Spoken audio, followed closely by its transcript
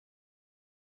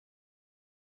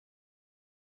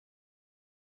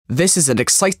This is an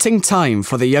exciting time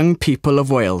for the young people of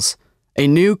Wales. A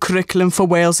new curriculum for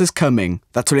Wales is coming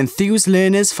that will enthuse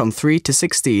learners from 3 to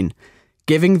 16,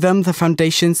 giving them the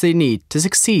foundations they need to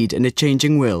succeed in a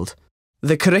changing world.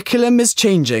 The curriculum is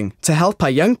changing to help our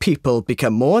young people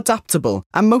become more adaptable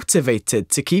and motivated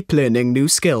to keep learning new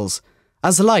skills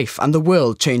as life and the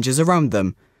world changes around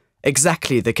them,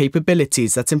 exactly the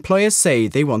capabilities that employers say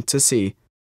they want to see.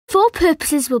 4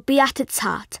 purposes will be at its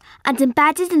heart and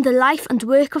embedded in the life and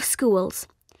work of schools.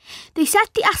 They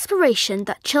set the aspiration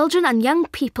that children and young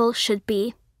people should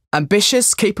be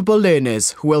ambitious, capable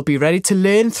learners who will be ready to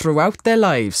learn throughout their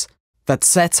lives, that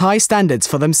set high standards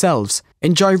for themselves,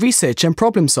 enjoy research and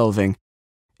problem solving,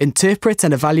 interpret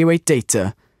and evaluate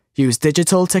data, use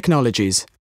digital technologies.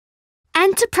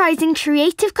 Enterprising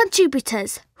creative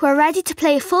contributors who are ready to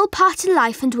play a full part in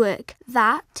life and work,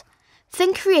 that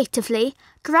think creatively,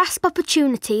 grasp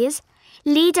opportunities,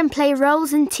 lead and play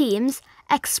roles in teams,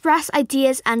 express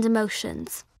ideas and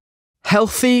emotions.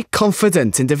 Healthy,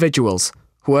 confident individuals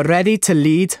who are ready to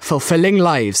lead fulfilling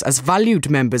lives as valued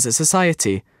members of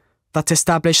society, that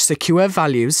establish secure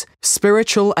values,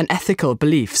 spiritual and ethical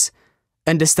beliefs,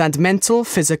 understand mental,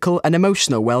 physical and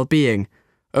emotional well-being,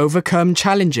 overcome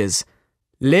challenges,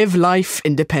 live life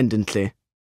independently.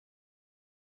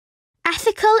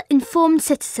 Ethical, informed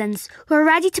citizens who are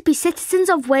ready to be citizens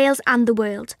of Wales and the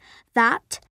world,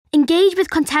 that engage with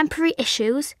contemporary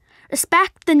issues,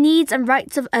 respect the needs and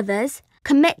rights of others,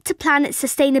 commit to planet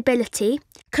sustainability,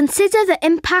 consider the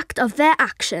impact of their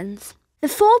actions. The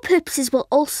 4 purposes will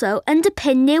also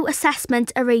underpin new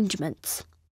assessment arrangements.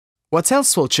 What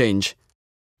else will change?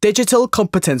 Digital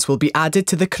competence will be added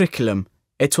to the curriculum.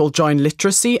 It will join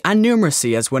literacy and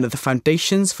numeracy as one of the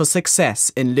foundations for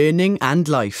success in learning and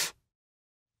life.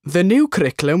 The new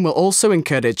curriculum will also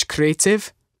encourage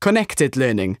creative, connected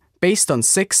learning based on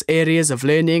 6 areas of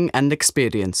learning and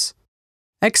experience.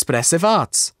 Expressive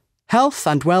arts, health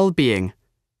and well-being,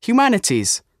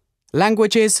 humanities,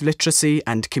 languages, literacy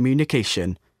and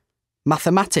communication,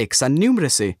 mathematics and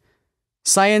numeracy,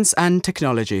 science and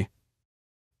technology.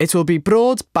 It will be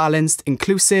broad, balanced,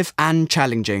 inclusive and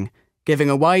challenging, giving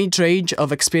a wide range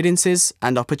of experiences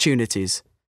and opportunities.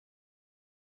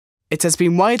 It has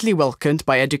been widely welcomed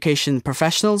by education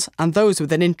professionals and those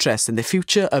with an interest in the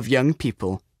future of young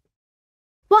people.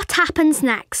 What happens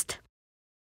next?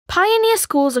 Pioneer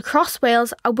schools across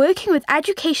Wales are working with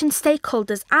education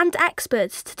stakeholders and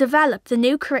experts to develop the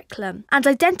new curriculum and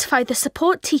identify the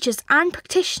support teachers and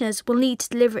practitioners will need to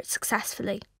deliver it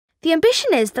successfully. The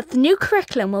ambition is that the new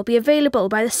curriculum will be available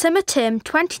by the summer term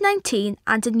 2019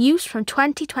 and in use from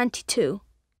 2022.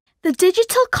 The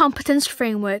Digital Competence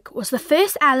Framework was the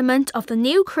first element of the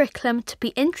new curriculum to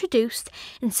be introduced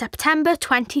in September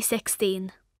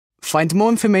 2016. Find more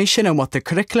information on what the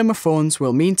curriculum reforms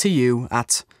will mean to you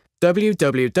at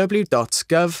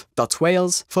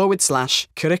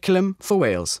www.gov.wales/curriculum for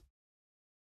Wales.